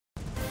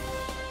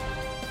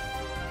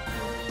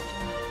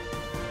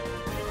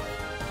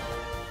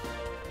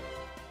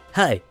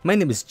Hi, my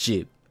name is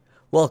Gib.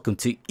 Welcome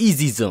to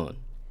Easy Zone.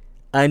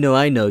 I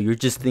know, you're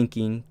just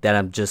thinking that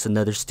I'm just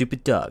another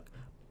stupid dog,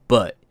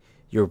 but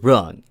you're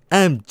wrong.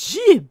 I'm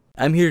Gib.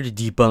 I'm here to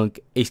debunk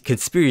a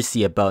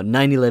conspiracy about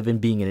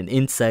 9/11 being an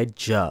inside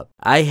job.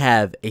 I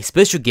have a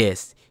special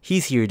guest.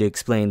 He's here to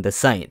explain the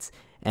science,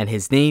 and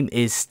his name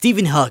is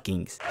Stephen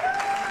Hawking.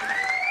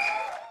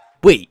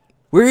 Wait,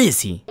 where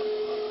is he?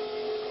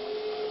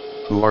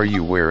 Who are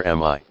you? Where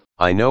am I?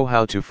 I know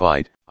how to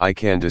fight. I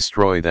can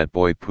destroy that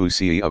boy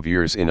pussy of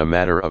yours in a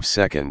matter of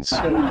seconds.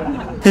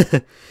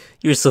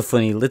 You're so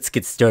funny. Let's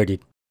get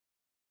started.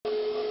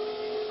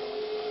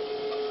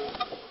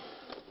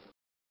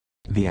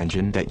 The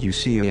engine that you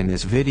see in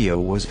this video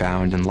was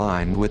found in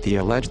line with the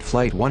alleged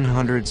Flight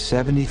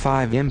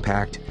 175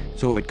 impact,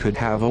 so it could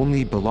have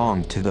only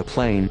belonged to the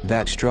plane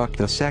that struck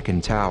the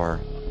second tower.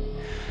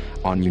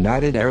 On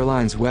United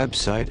Airlines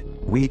website,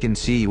 we can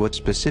see what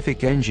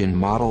specific engine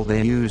model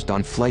they used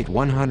on Flight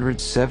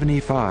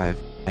 175,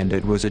 and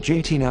it was a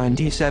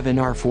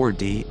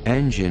JT9D7R4D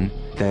engine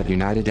that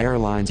United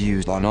Airlines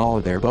used on all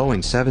of their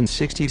Boeing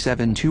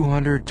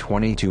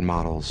 767-222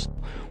 models,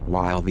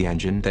 while the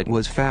engine that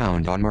was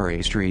found on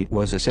Murray Street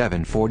was a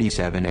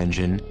 747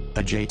 engine,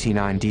 a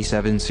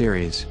JT9D7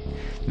 series.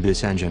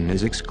 This engine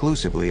is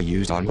exclusively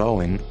used on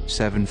Boeing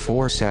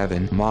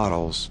 747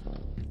 models.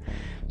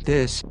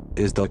 This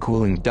is the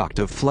cooling duct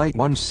of Flight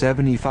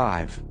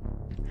 175.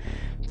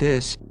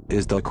 This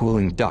is the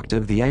cooling duct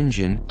of the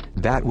engine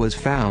that was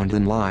found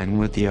in line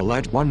with the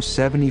alleged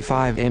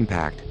 175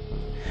 impact.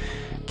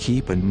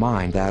 Keep in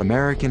mind that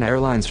American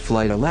Airlines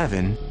Flight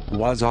 11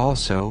 was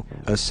also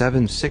a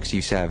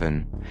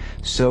 767,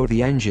 so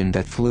the engine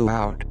that flew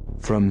out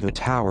from the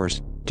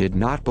towers did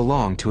not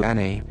belong to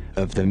any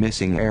of the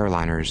missing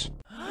airliners.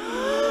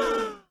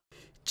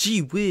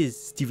 Gee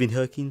whiz, Stephen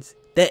Hawking.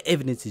 That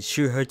evidence is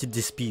sure hard to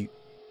dispute.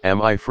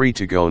 Am I free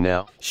to go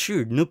now?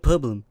 Sure, no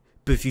problem.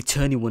 But if you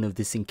tell anyone of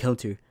this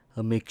encounter,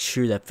 I'll make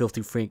sure that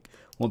Filthy Frank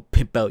won't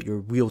pimp out your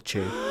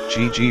wheelchair.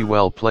 GG,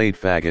 well played,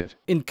 faggot.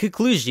 In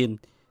conclusion,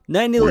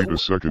 9/11. Wait a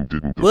second,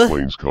 didn't the What?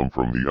 planes come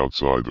from the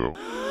outside though?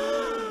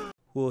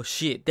 Well,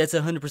 shit, that's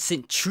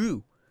 100%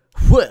 true.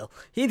 Well,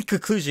 in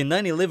conclusion,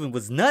 9/11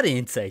 was not an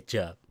inside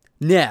job.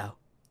 Now,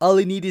 all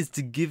I need is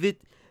to give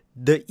it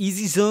the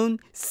Easy Zone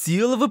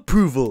seal of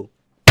approval.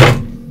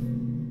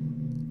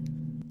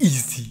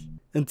 Easy.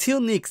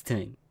 Until next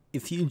time,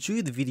 if you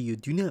enjoyed the video,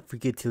 do not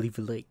forget to leave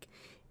a like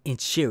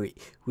and share it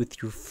with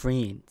your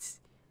friends.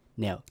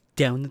 Now,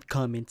 down in the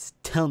comments,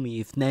 tell me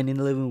if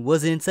 9/11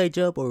 was an inside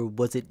job or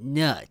was it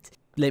not.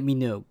 Let me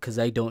know, cause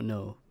I don't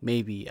know.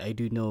 Maybe I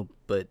do know,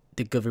 but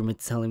the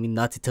government's telling me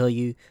not to tell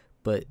you.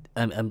 But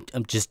I'm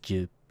just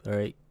Jib. All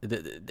right.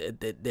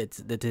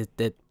 That's.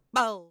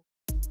 Bow.